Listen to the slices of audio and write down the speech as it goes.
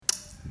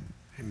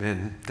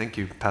Amen. Thank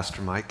you,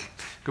 Pastor Mike.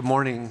 Good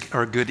morning,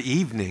 or good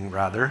evening,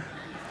 rather.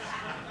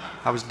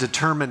 I was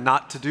determined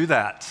not to do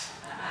that.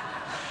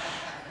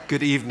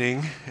 Good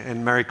evening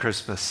and Merry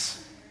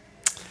Christmas.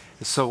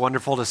 It's so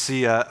wonderful to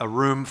see a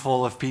room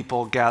full of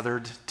people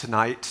gathered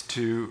tonight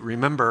to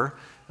remember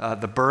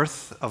the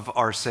birth of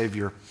our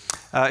Savior.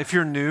 If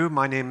you're new,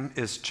 my name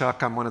is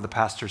Chuck. I'm one of the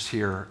pastors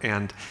here,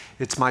 and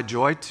it's my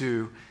joy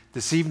to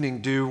this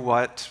evening do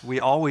what we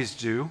always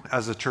do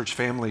as a church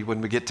family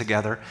when we get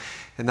together,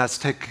 and that's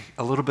take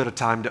a little bit of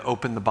time to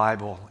open the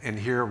Bible and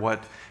hear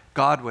what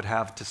God would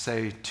have to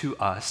say to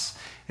us.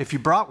 If you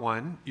brought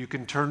one, you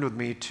can turn with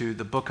me to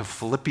the book of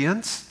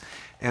Philippians,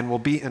 and we'll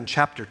be in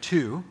chapter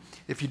 2.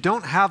 If you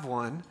don't have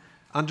one,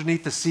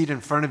 underneath the seat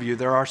in front of you,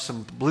 there are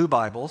some blue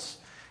Bibles,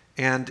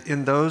 and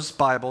in those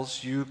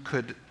Bibles, you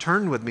could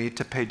turn with me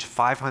to page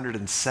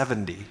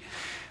 570,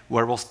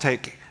 where we'll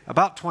take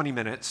about 20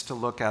 minutes to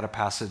look at a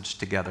passage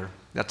together.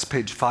 That's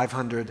page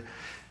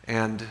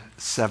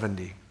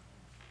 570.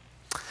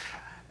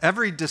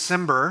 Every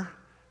December,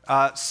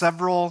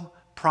 several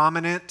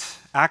prominent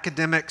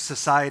academic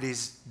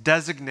societies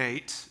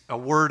designate a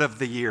word of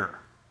the year.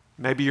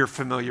 Maybe you're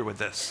familiar with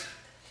this.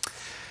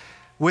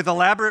 With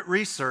elaborate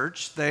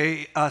research,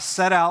 they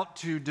set out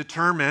to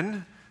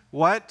determine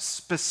what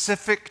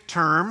specific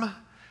term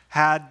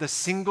had the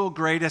single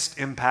greatest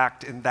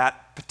impact in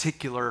that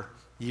particular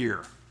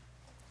year.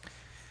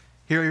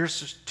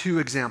 Here's two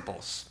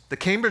examples. The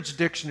Cambridge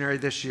Dictionary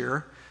this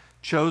year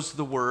chose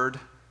the word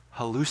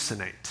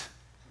hallucinate.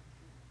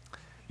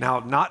 Now,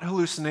 not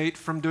hallucinate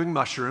from doing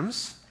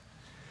mushrooms,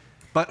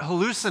 but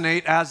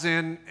hallucinate as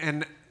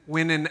in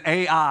when an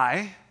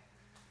AI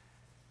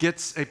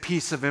gets a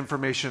piece of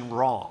information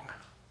wrong.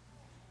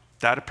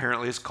 That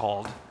apparently is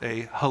called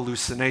a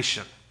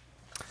hallucination.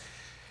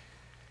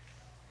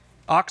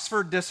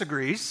 Oxford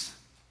disagrees.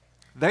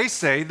 They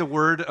say the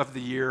word of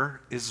the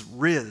year is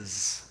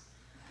Riz.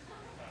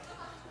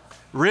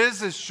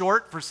 Riz is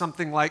short for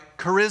something like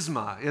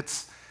charisma.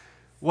 It's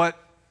what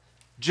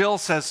Jill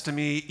says to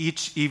me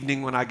each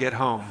evening when I get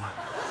home.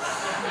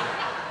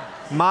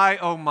 My,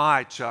 oh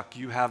my, Chuck,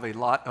 you have a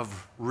lot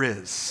of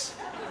Riz.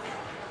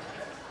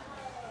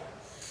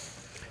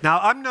 Now,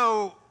 I'm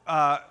no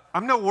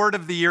word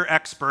of the year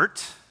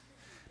expert,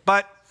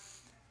 but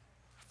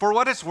for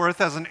what it's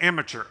worth as an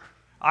amateur,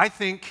 I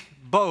think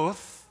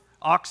both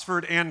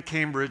Oxford and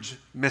Cambridge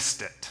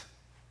missed it.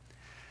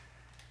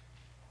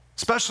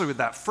 Especially with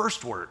that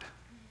first word.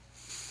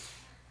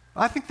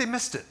 I think they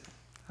missed it.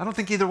 I don't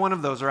think either one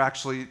of those are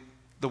actually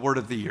the word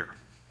of the year,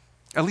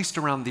 at least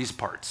around these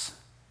parts.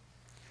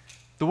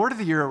 The word of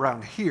the year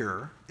around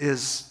here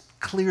is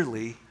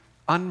clearly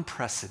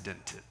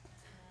unprecedented.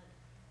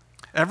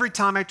 Every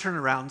time I turn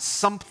around,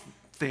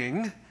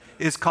 something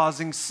is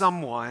causing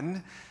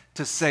someone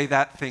to say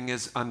that thing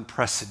is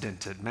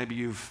unprecedented. Maybe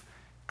you've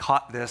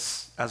caught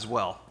this as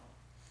well.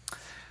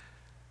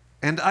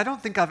 And I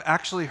don't think I've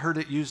actually heard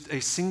it used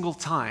a single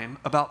time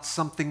about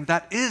something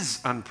that is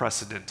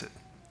unprecedented.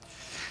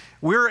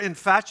 We're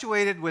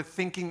infatuated with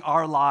thinking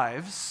our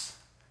lives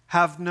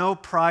have no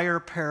prior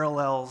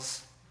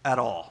parallels at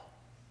all.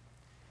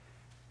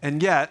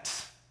 And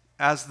yet,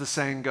 as the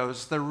saying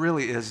goes, there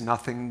really is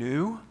nothing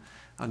new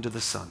under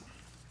the sun.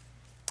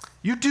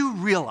 You do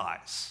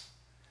realize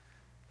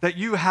that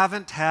you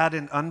haven't had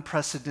an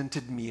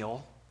unprecedented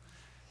meal,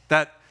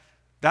 that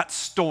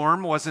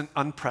storm wasn't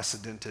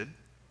unprecedented,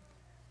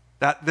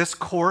 that this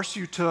course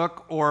you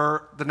took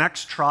or the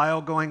next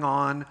trial going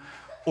on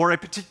or a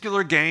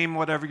particular game,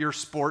 whatever your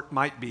sport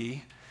might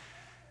be,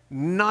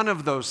 none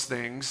of those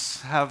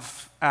things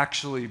have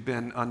actually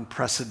been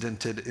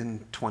unprecedented in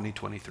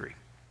 2023.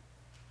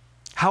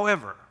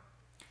 However,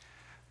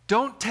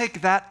 don't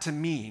take that to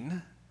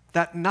mean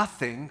that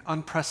nothing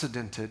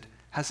unprecedented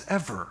has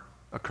ever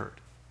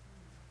occurred.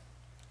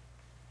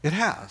 It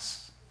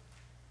has.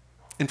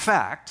 In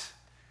fact,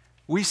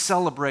 we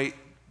celebrate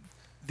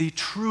the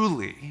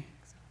truly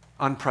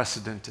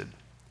unprecedented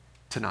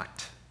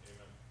tonight.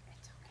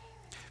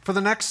 For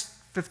the next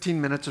 15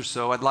 minutes or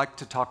so, I'd like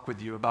to talk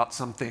with you about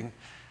something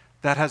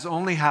that has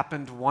only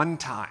happened one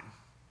time.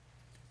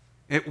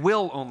 It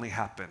will only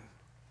happen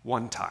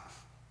one time.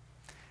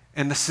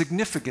 And the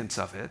significance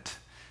of it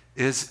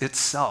is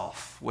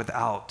itself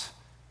without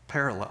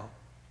parallel.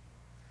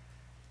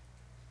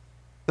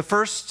 The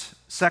first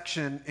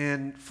section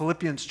in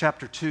Philippians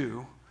chapter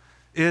 2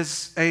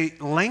 is a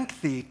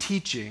lengthy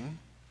teaching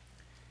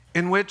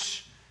in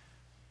which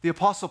the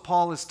Apostle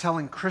Paul is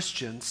telling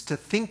Christians to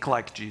think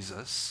like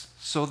Jesus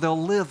so they'll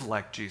live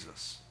like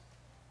Jesus.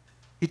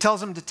 He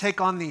tells them to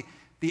take on the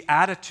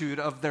attitude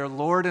of their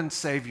Lord and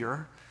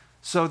Savior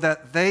so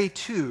that they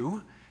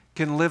too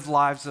can live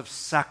lives of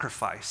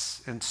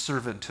sacrifice and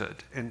servanthood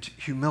and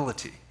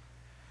humility.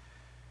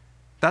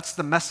 That's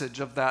the message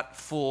of that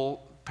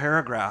full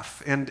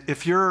paragraph. And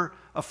if you're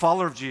a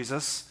follower of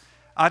Jesus,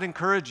 I'd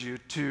encourage you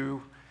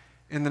to,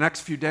 in the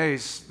next few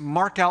days,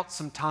 mark out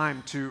some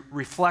time to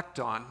reflect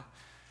on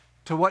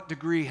to what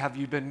degree have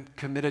you been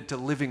committed to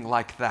living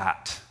like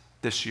that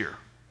this year.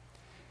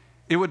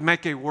 It would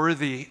make a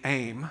worthy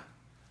aim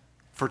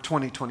for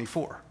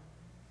 2024.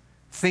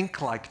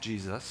 Think like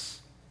Jesus,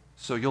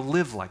 so you'll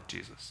live like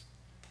Jesus.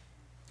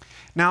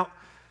 Now,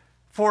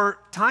 for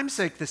time's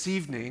sake this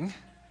evening,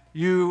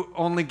 you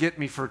only get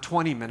me for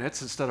 20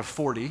 minutes instead of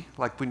 40,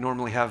 like we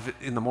normally have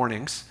in the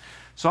mornings.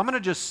 So I'm going to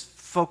just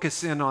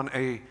focus in on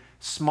a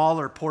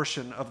smaller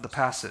portion of the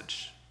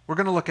passage. We're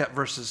going to look at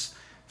verses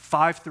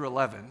 5 through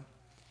 11,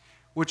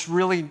 which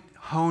really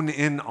hone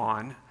in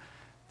on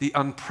the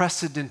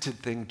unprecedented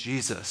thing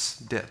Jesus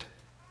did.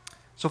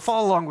 So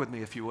follow along with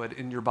me, if you would,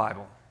 in your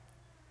Bible.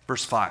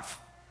 Verse 5.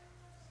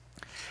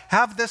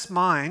 Have this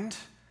mind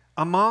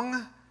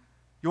among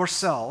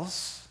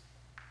yourselves,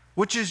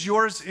 which is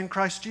yours in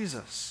Christ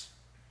Jesus,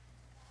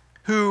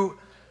 who,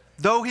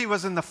 though he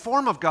was in the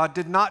form of God,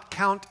 did not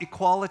count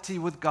equality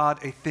with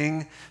God a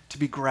thing to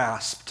be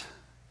grasped,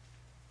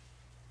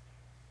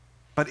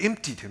 but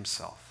emptied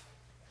himself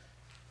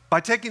by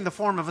taking the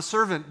form of a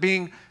servant,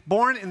 being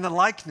born in the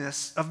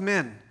likeness of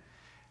men,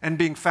 and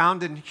being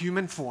found in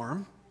human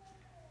form.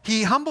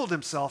 He humbled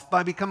himself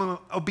by becoming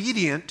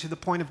obedient to the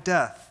point of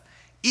death,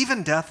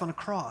 even death on a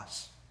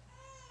cross.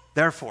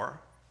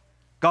 Therefore,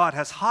 God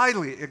has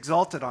highly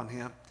exalted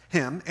on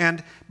him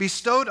and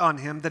bestowed on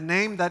him the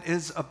name that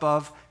is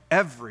above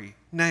every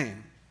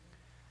name,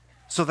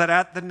 so that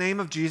at the name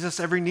of Jesus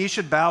every knee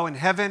should bow in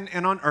heaven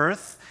and on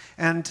earth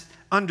and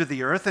under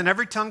the earth, and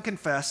every tongue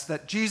confess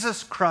that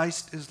Jesus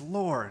Christ is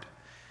Lord,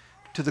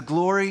 to the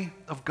glory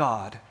of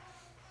God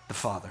the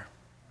Father.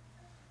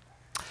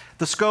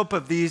 The scope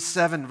of these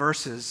 7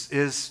 verses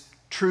is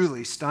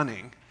truly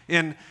stunning.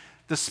 In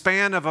the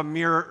span of a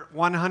mere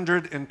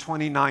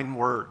 129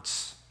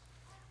 words,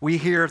 we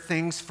hear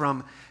things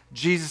from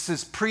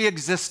Jesus'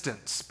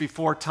 pre-existence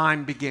before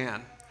time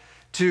began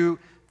to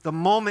the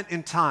moment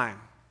in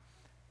time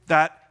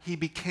that he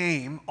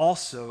became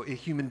also a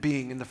human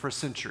being in the first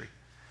century.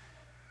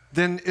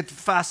 Then it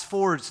fast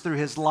forwards through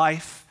his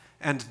life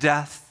and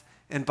death,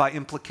 and by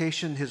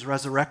implication, his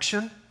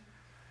resurrection.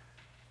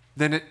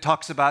 Then it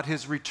talks about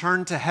his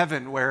return to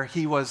heaven, where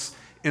he was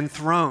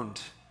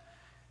enthroned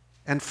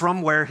and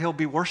from where he'll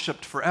be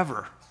worshiped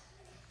forever.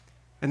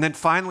 And then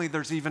finally,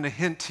 there's even a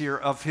hint here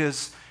of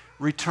his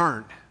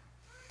return,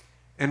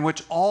 in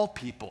which all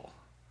people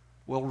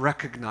will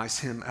recognize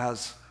him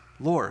as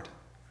Lord.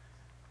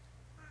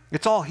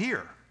 It's all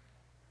here,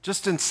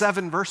 just in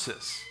 7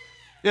 verses.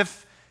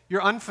 If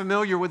you're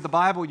unfamiliar with the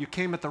Bible, you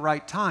came at the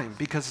right time,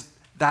 because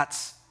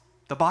that's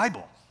the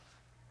Bible.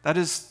 That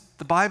is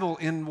the Bible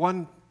in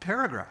one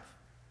paragraph.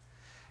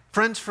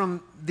 Friends,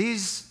 from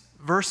these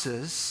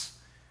verses,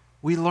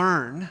 we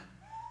learn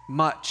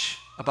much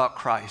about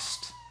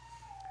Christ.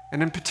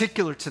 And in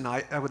particular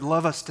tonight, I would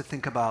love us to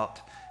think about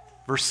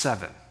verse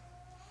 7.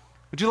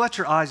 Would you let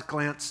your eyes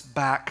glance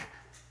back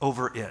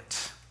over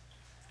it?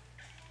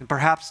 And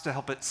perhaps to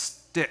help it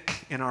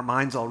stick in our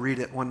minds, I'll read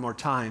it one more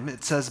time.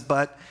 It says,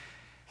 but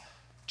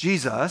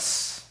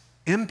Jesus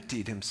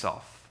emptied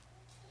himself.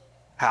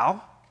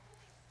 How?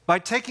 By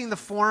taking the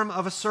form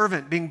of a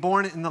servant, being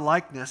born in the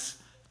likeness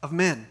of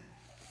men.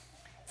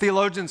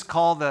 Theologians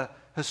call the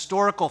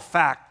historical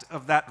fact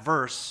of that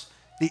verse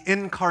the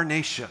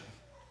incarnation.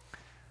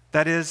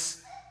 That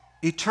is,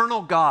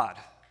 eternal God,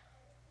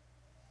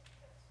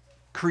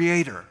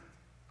 Creator,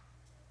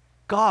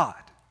 God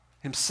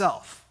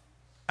himself,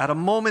 at a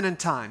moment in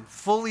time,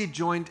 fully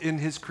joined in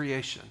his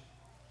creation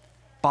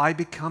by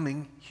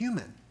becoming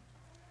human.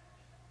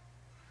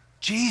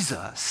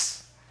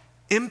 Jesus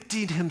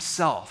emptied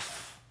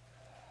himself,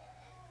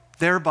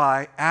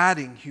 thereby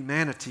adding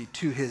humanity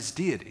to his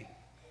deity.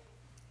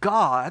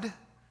 God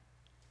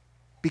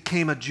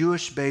became a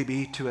Jewish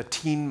baby to a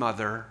teen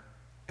mother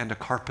and a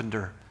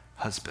carpenter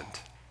husband,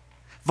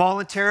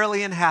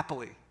 voluntarily and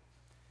happily,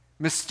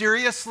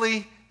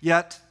 mysteriously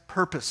yet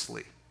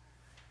purposely.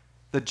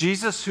 The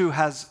Jesus who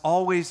has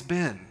always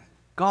been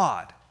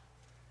God,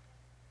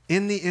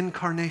 in the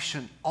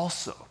incarnation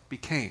also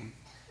became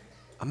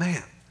a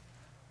man.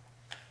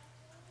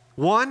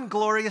 One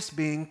glorious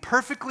being,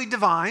 perfectly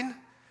divine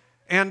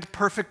and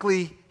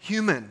perfectly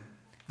human.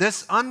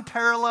 This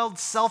unparalleled,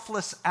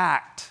 selfless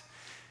act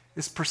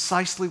is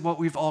precisely what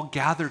we've all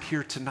gathered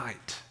here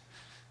tonight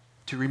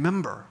to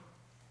remember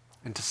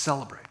and to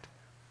celebrate.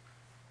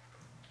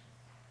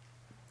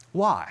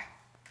 Why?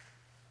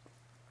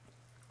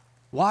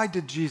 Why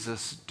did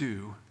Jesus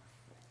do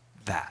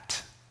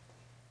that?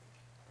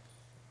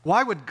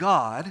 Why would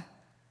God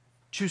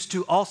choose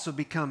to also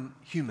become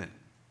human?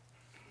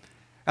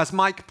 As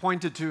Mike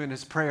pointed to in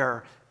his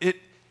prayer,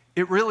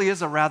 it really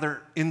is a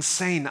rather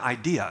insane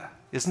idea,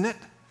 isn't it?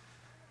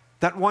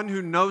 That one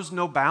who knows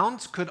no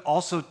bounds could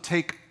also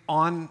take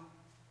on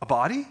a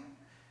body?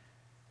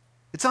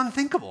 It's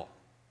unthinkable.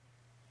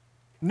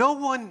 No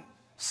one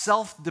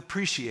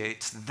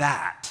self-depreciates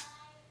that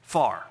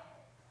far.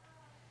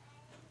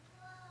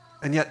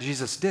 And yet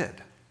Jesus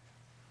did.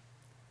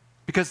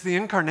 Because the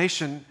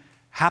incarnation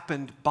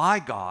happened by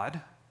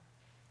God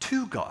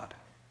to God.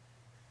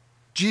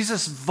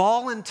 Jesus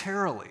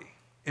voluntarily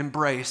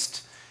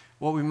embraced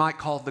what we might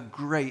call the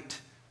great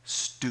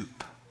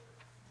stoop.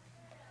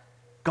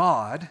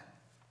 God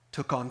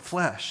took on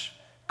flesh,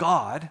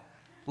 God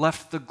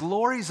left the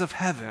glories of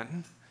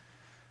heaven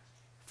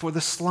for the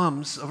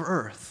slums of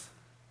earth.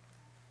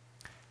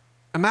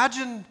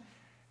 Imagine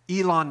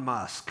Elon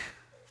Musk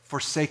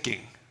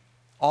forsaking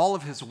all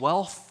of his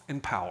wealth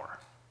and power.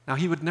 Now,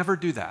 he would never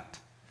do that.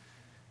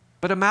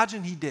 But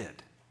imagine he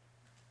did.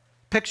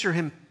 Picture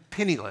him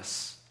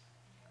penniless,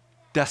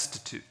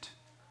 destitute,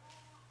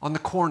 on the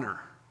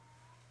corner,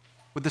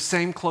 with the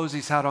same clothes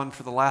he's had on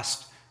for the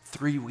last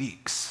 3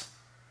 weeks.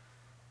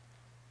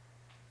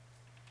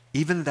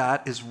 Even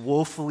that is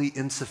woefully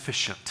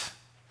insufficient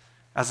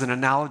as an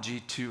analogy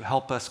to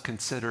help us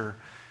consider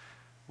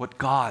what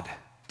God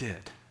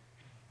did.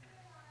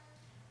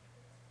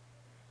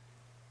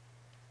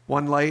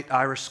 One late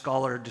Irish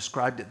scholar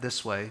described it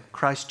this way: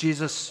 Christ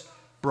Jesus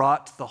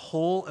brought the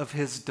whole of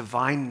his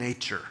divine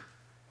nature,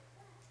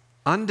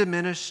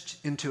 undiminished,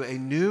 into a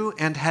new,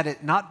 and had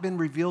it not been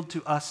revealed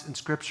to us in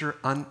Scripture,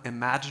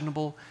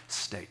 unimaginable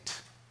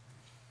state.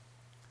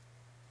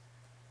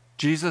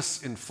 Jesus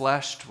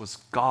enfleshed was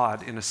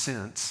God, in a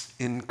sense,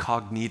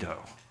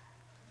 incognito.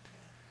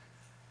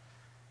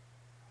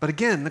 But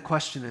again, the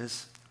question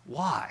is,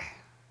 why?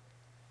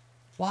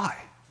 Why?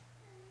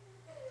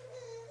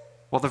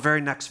 Well, the very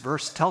next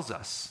verse tells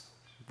us,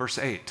 verse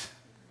 8,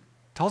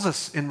 tells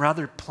us in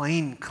rather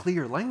plain,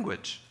 clear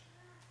language.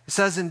 It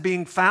says, in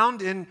being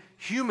found in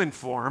human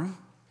form,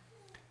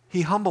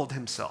 he humbled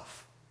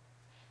himself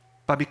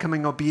by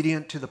becoming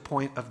obedient to the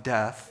point of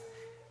death,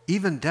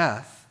 even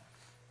death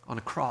on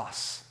a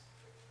cross.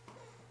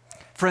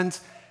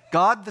 Friends,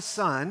 God the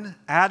Son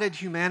added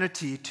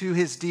humanity to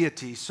his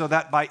deity so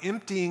that by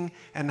emptying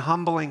and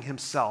humbling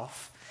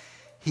himself,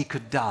 he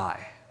could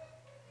die.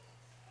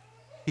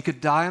 He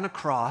could die on a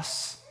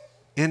cross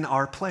in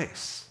our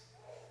place.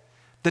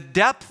 The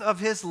depth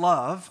of his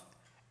love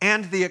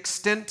and the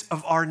extent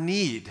of our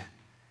need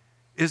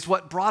is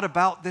what brought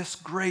about this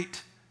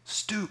great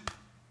stoop.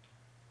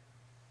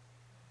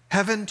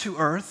 Heaven to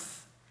earth,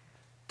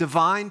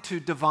 divine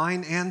to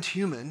divine and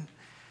human,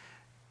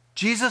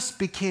 Jesus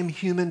became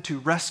human to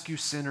rescue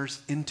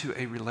sinners into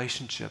a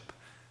relationship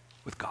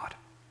with God.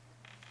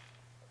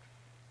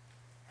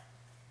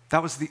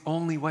 That was the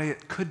only way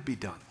it could be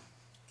done.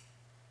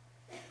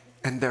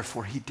 And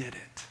therefore, he did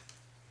it.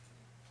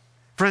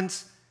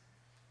 Friends,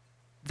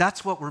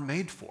 that's what we're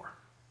made for,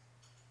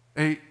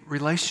 a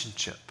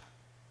relationship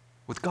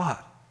with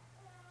God.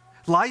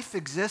 Life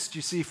exists,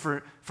 you see,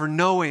 for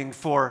knowing,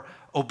 for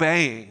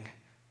obeying,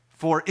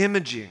 for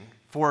imaging,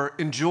 for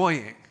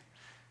enjoying,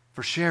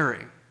 for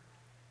sharing.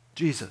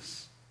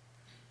 Jesus.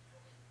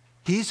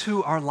 He's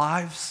who our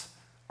lives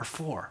are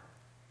for.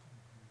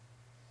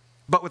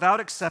 But without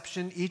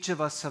exception, each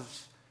of us have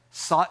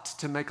sought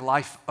to make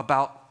life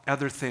about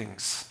other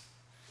things.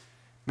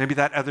 Maybe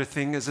that other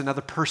thing is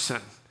another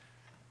person,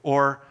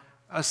 or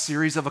a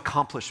series of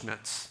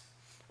accomplishments,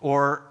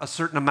 or a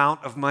certain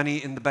amount of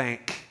money in the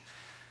bank,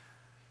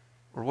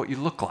 or what you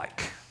look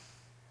like,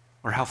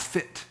 or how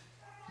fit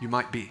you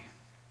might be,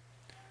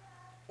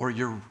 or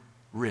your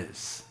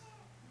riz.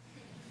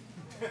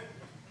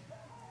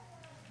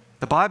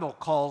 The Bible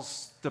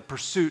calls the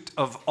pursuit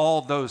of all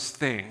those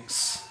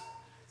things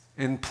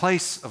in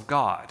place of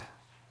God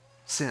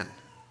sin.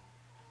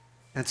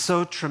 And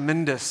so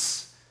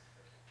tremendous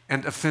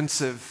and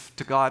offensive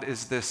to God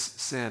is this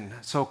sin,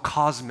 so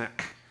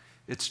cosmic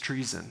its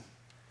treason,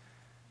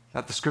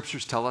 that the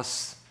Scriptures tell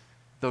us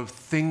the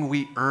thing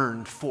we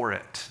earned for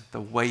it, the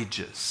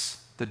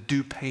wages, the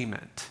due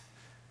payment,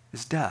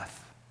 is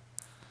death.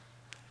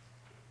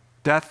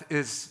 Death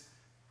is,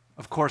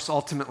 of course,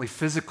 ultimately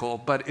physical,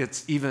 but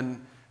it's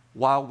even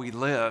while we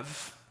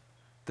live,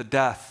 the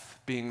death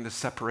being the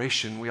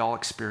separation we all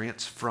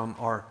experience from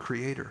our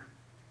Creator,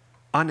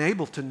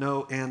 unable to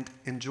know and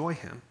enjoy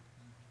him.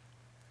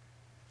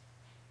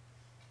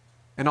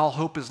 And all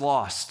hope is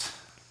lost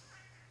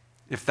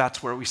if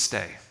that's where we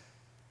stay.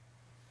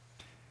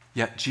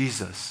 Yet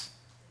Jesus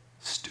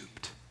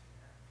stooped.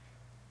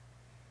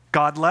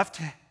 God left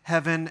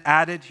heaven,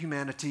 added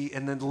humanity,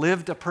 and then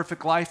lived a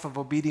perfect life of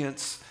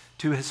obedience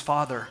to his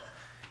Father.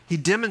 He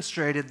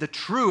demonstrated the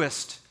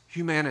truest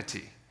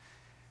humanity.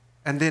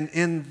 And then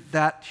in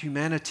that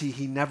humanity,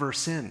 he never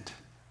sinned.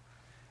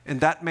 And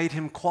that made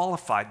him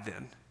qualified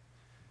then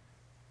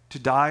to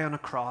die on a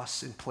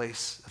cross in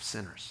place of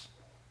sinners.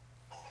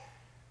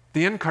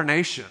 The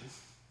incarnation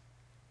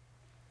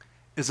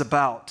is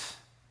about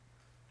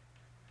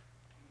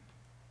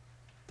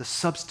the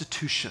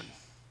substitution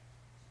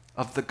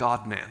of the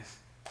God-man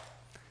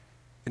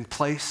in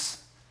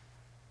place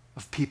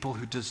of people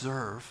who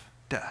deserve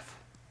death,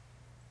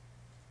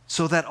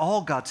 so that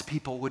all God's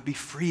people would be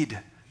freed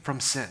from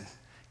sin,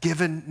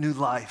 given new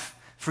life,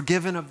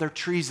 forgiven of their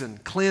treason,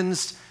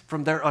 cleansed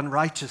from their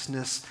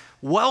unrighteousness,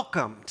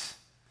 welcomed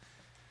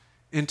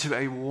into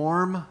a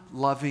warm,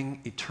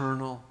 loving,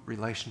 eternal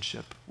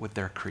relationship with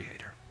their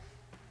Creator.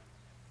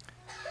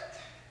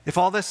 If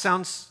all this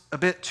sounds a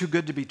bit too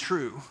good to be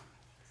true,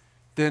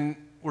 then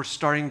we're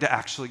starting to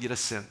actually get a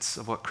sense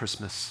of what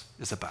Christmas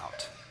is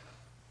about.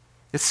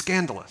 It's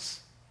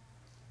scandalous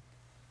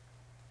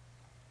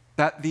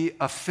that the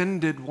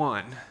offended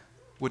one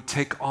would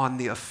take on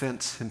the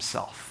offense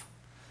himself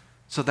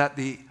so that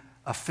the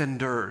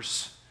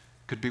offenders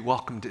could be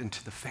welcomed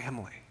into the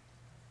family.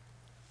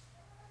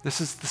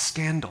 This is the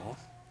scandal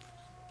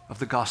of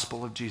the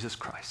gospel of Jesus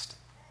Christ.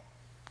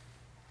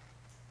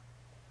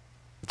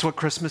 It's what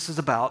Christmas is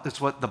about. It's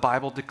what the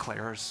Bible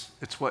declares.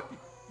 It's what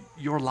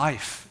your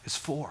life is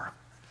for,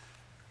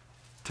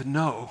 to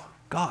know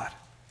God.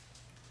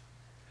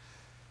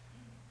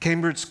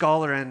 Cambridge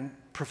scholar and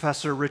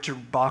Professor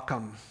Richard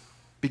Bauckham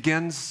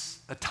begins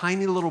a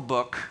tiny little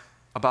book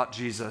about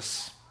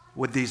Jesus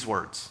with these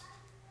words.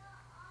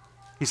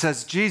 He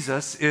says,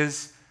 Jesus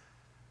is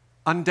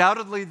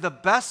undoubtedly the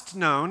best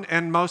known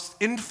and most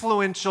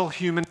influential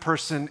human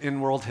person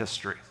in world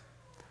history.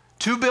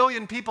 2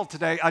 billion people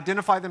today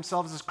identify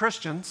themselves as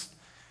Christians,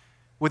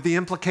 with the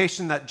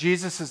implication that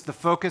Jesus is the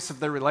focus of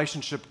their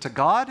relationship to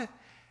God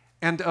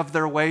and of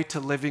their way to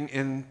living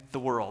in the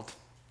world.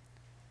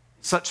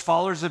 Such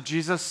followers of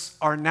Jesus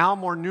are now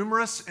more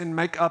numerous and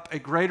make up a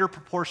greater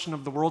proportion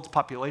of the world's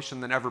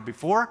population than ever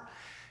before.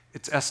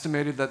 It's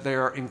estimated that they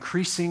are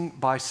increasing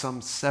by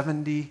some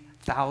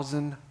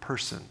 70,000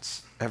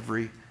 persons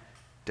every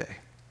day.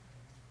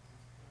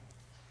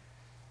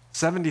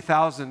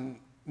 70,000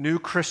 new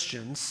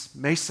Christians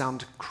may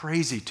sound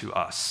crazy to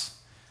us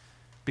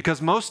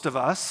because most of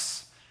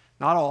us,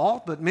 not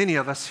all, but many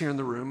of us here in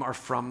the room are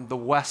from the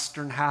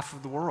western half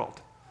of the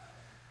world.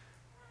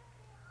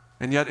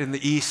 And yet in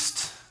the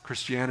East,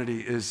 Christianity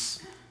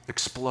is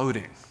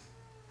exploding.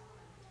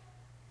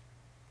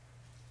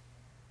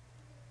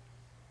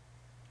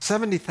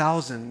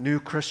 70,000 new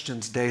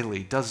Christians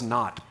daily does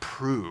not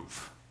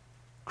prove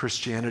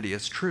Christianity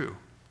is true.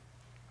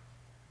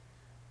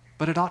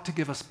 But it ought to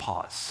give us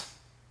pause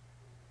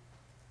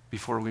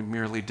before we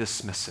merely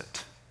dismiss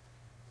it.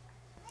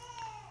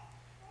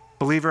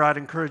 Believer, I'd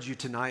encourage you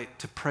tonight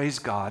to praise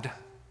God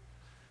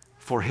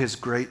for his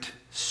great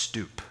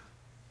stoop.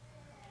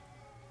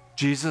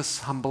 Jesus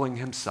humbling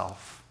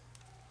himself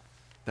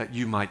that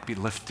you might be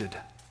lifted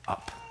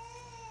up.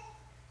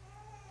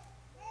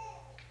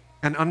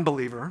 An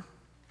unbeliever,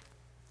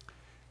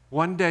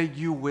 one day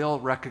you will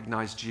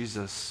recognize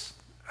Jesus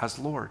as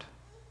Lord.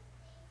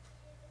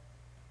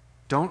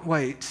 Don't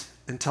wait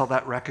until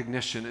that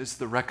recognition is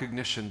the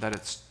recognition that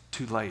it's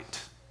too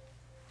late.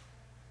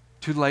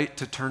 Too late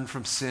to turn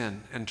from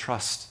sin and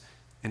trust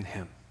in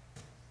him.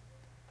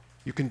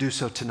 You can do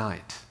so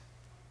tonight.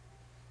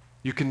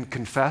 You can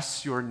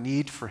confess your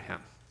need for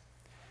him.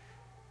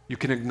 You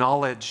can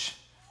acknowledge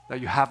that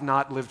you have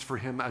not lived for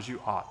him as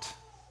you ought.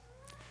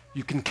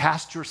 You can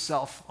cast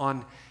yourself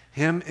on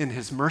him in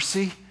his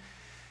mercy.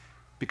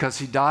 Because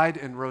he died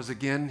and rose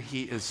again,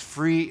 he is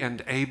free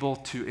and able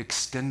to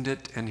extend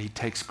it, and he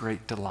takes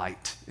great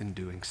delight in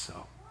doing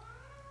so.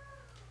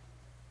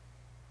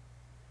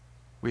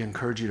 We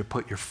encourage you to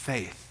put your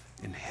faith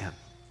in him.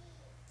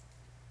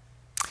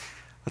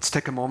 Let's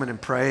take a moment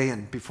and pray,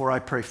 and before I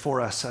pray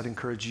for us, I'd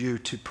encourage you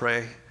to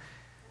pray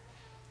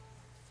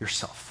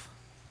yourself.